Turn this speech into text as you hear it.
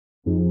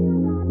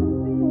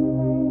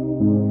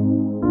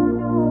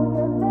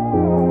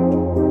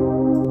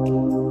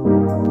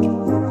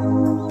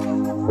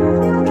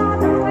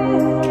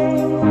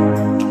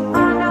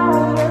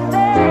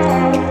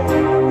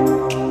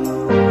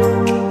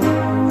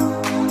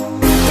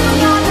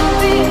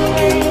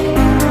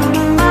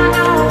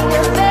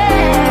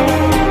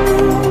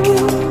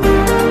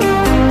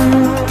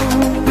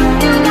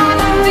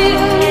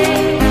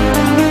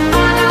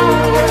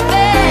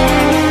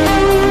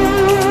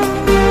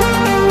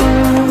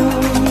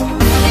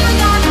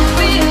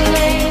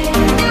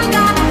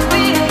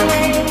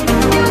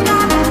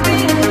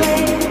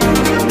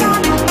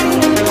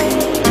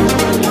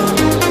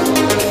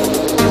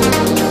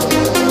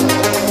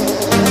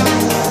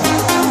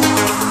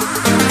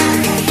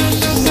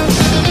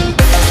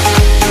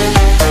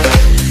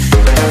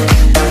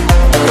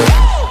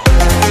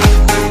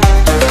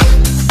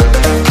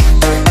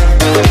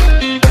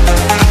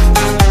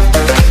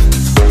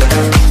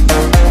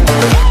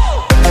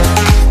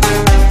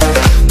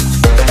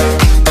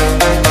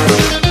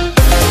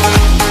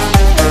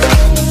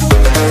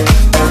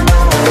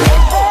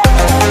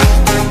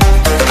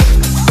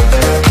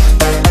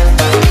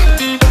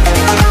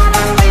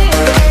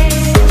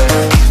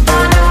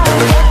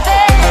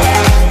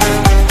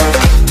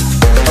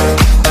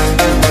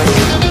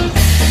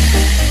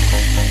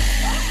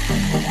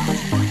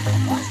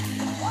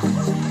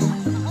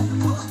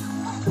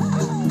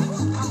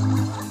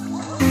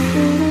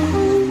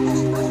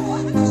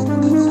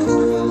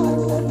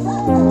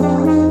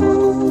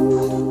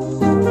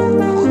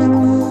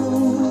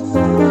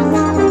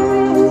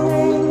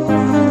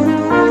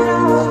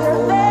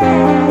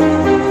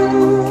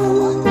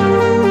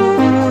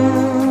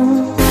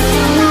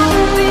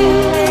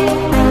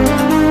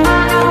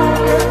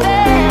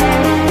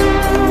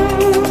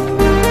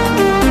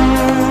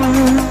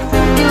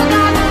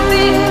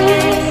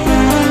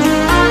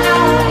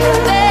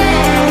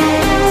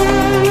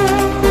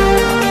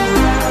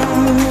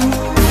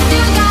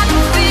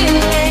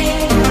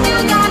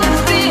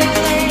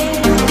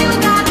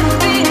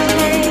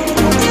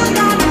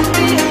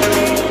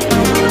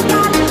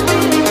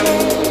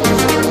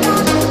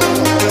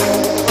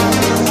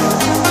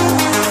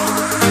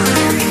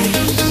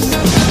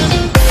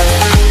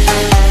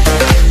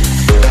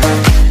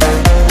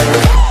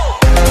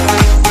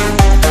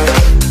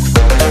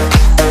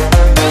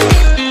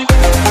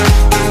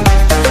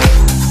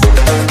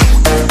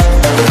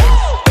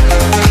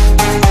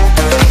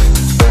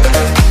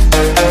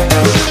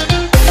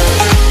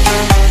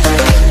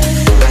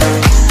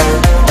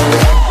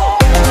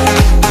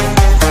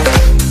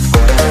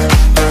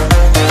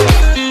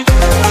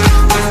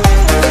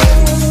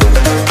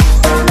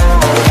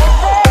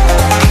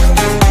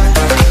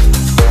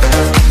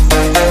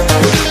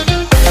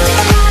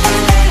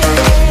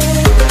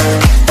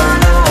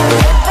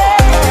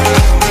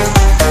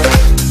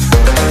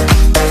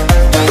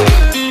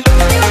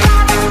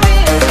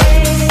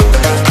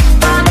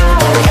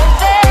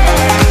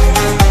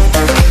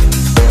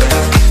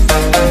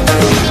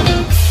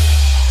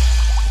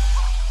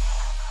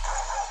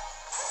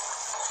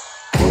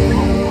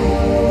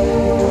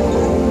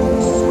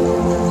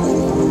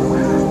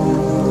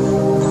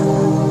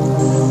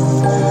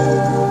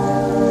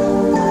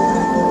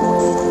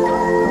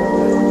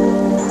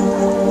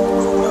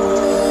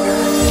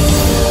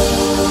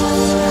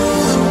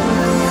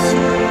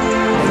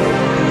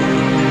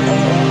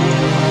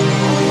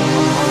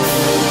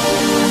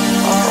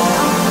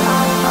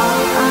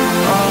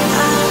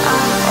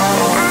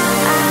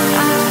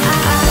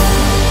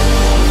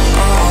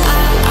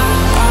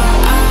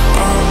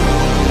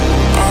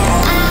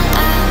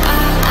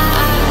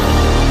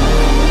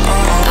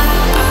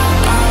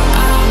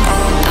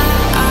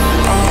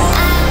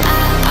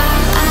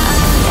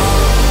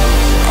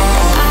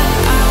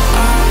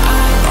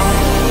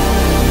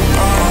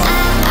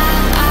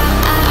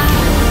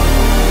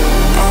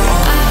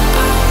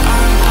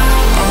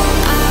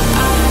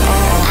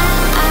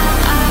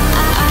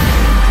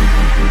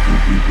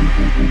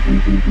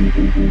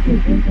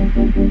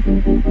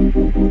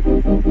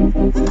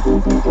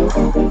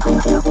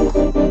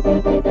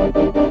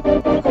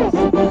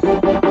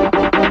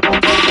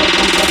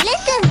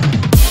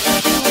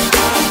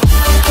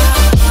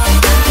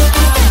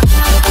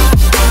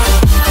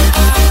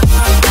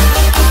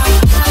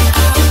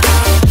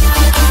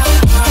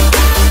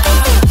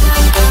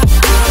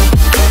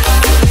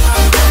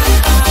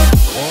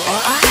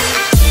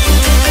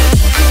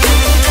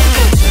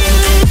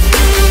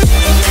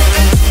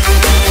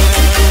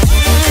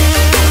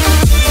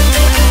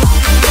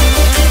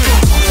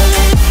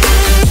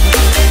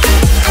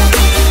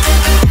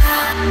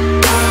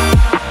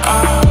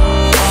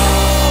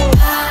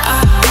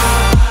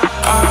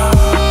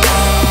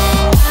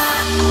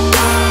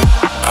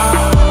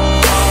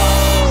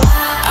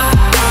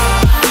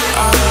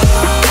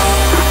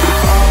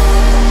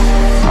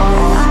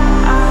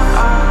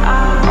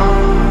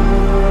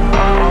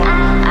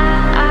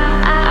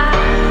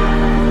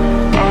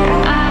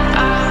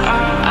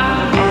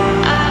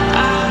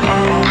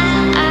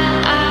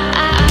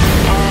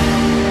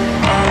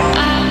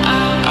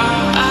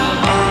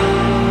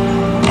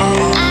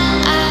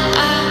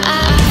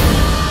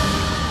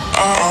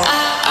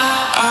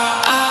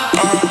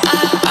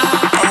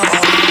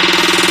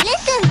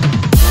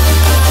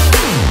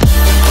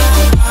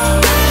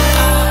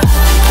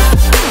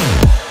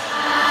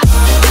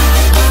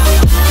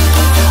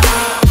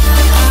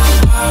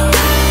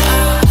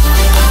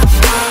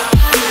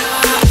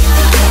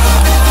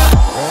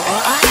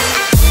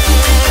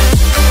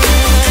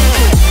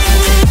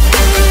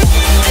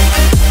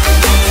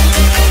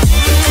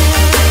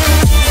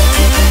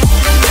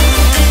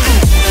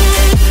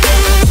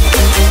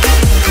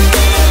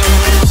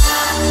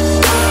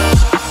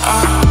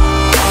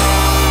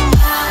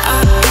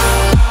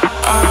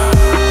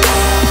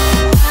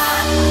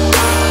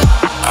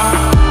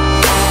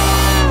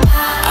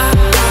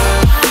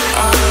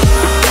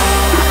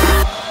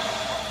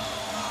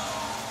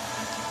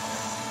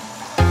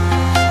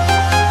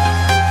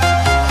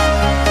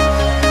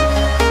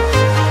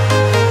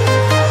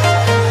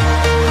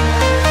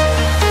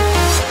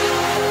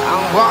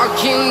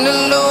Walking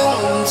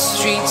alone, the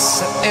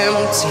streets are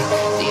empty.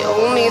 The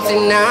only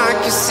thing I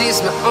can see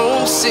is my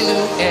own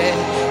silhouette.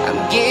 I'm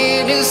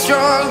getting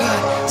stronger,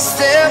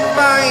 step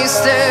by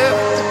step.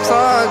 The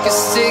clock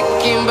is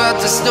ticking, but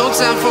there's no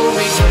time for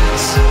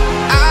regrets.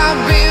 I've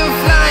been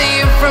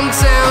flying from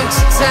town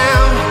to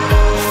town,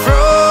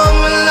 from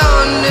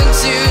London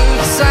to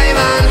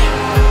Taiwan.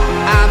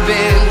 I've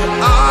been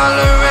all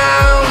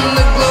around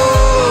the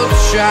globe,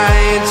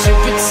 trying to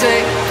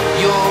protect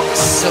your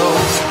soul.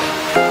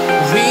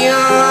 We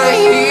are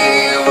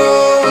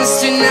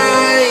heroes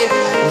tonight.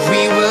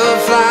 We will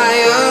fly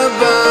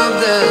above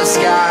the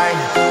sky.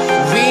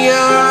 We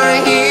are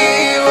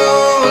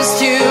heroes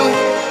tonight.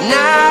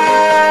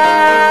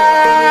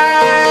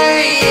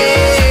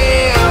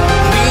 Yeah.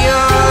 We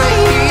are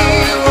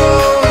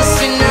heroes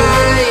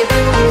tonight.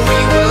 We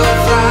will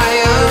fly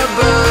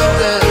above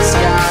the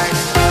sky.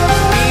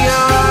 We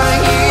are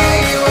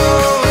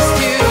heroes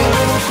tonight.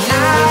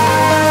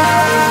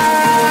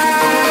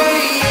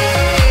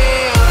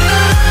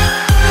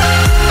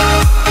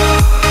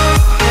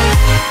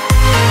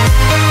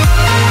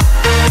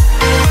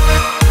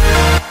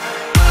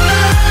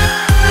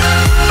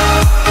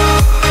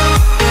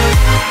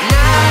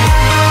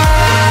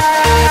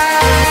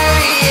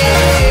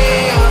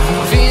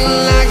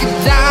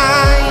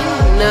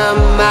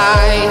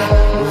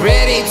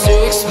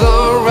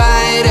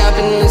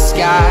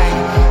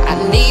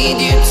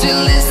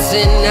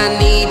 I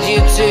need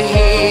you to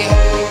hear,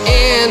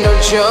 and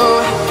don't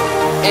show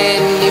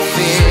any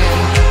fear.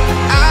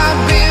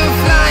 I've been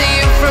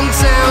flying from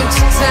town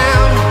to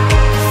town,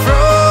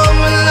 from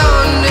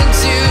London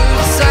to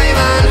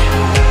Taiwan.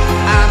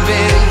 I've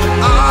been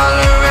all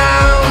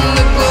around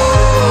the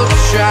globe,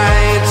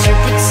 trying to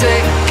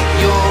protect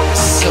your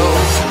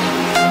soul.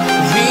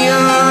 We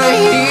are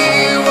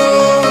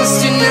heroes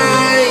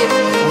tonight.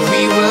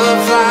 We will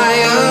fly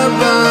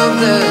above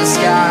the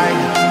sky.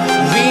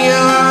 We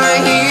are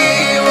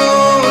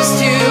heroes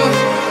tonight.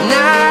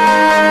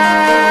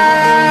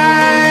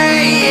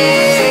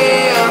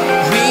 Yeah.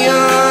 We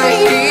are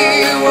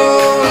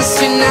heroes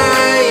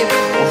tonight.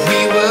 We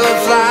will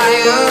fly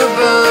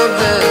above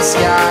the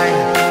sky.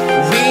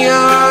 We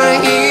are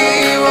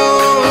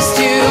heroes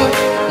tonight.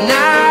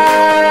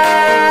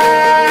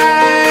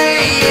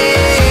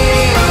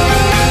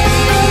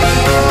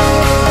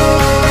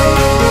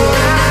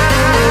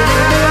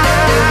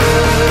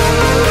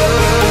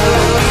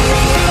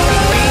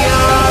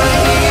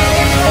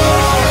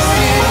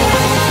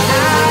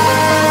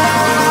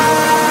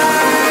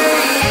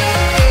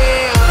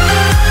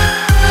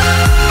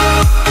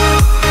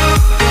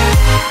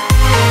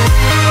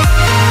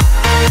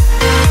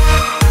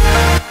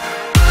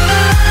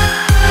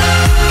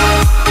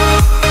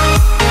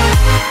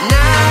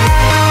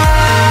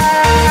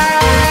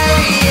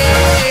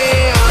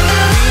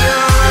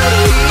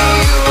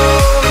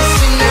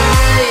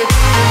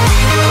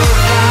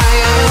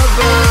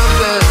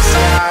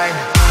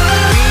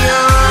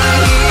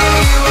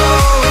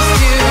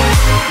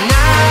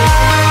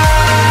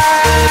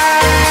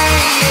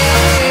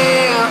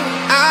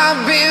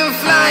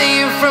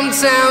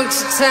 Town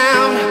to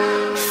town,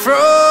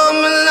 from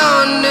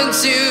London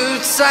to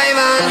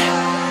Taiwan.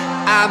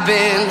 I've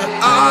been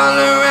all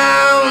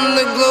around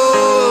the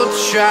globe,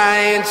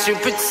 trying to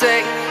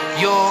protect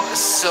your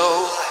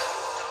soul.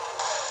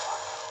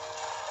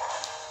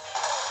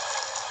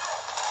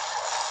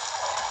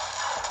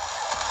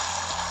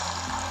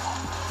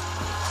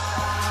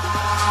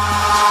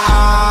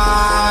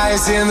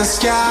 Eyes in the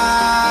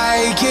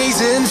sky,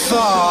 gazing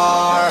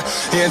far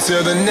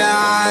into the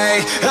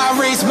night. I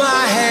raise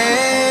my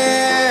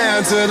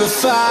hand to the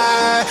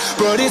fire,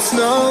 but it's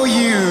no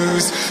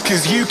use,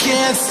 'cause you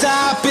can't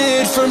stop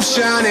it from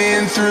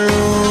shining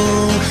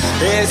through.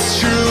 It's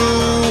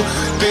true,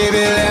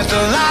 baby, let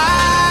the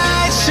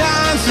light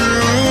shine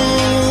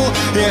through.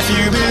 If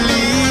you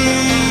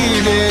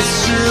believe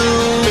it's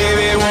true,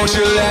 baby, won't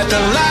you let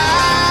the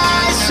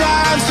light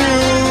shine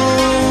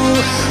through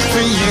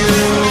for you,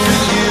 for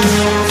you,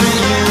 for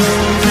you,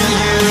 for you, for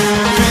you,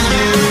 for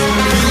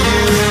you,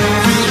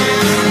 for you, for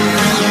you, for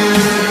you.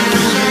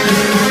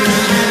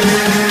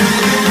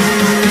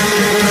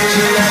 Won't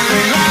you let the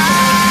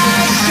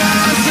light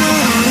shine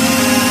through?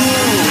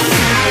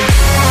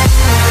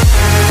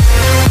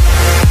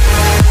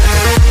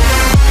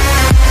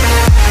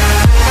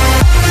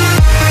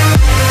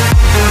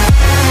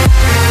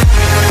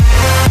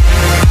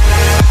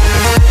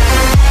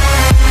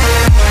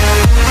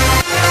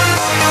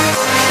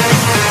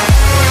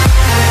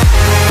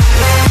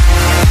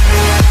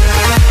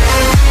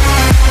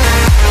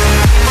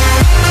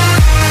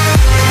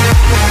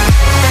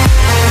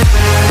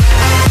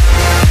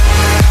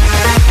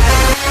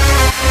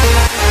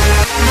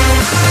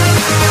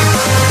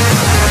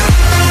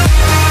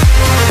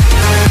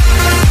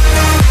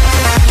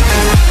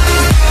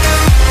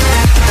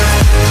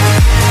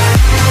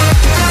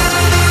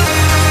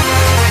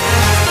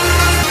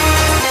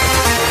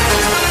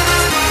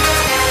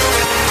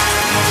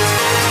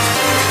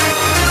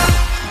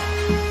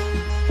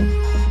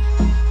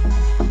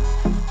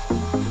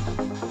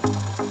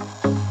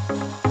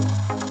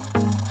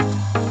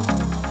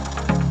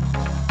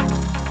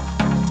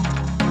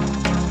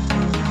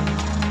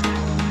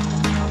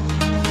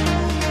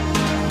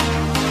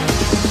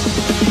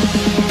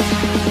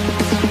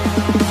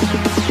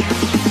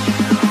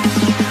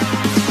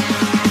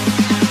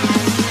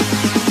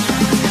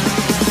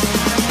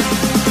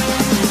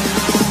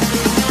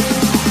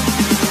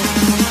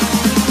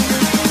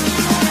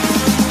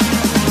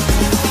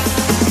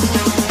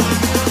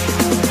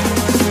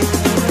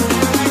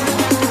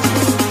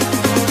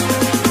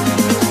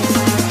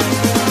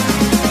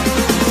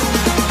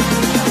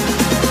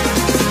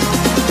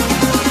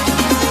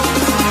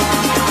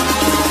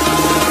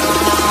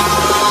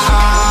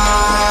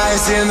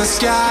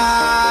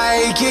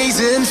 sky,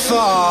 gazing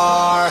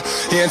far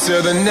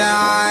into the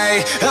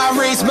night. I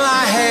raise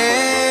my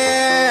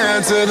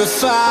hand to the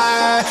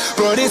fire,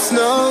 but it's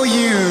no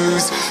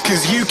use,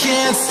 'cause you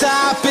can't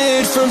stop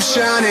it from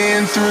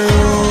shining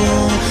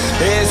through.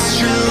 It's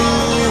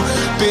true,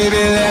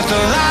 baby, let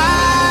the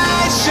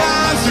light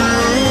shine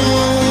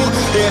through.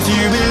 If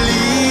you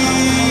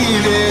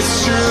believe it's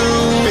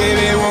true,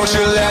 baby, won't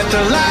you let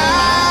the light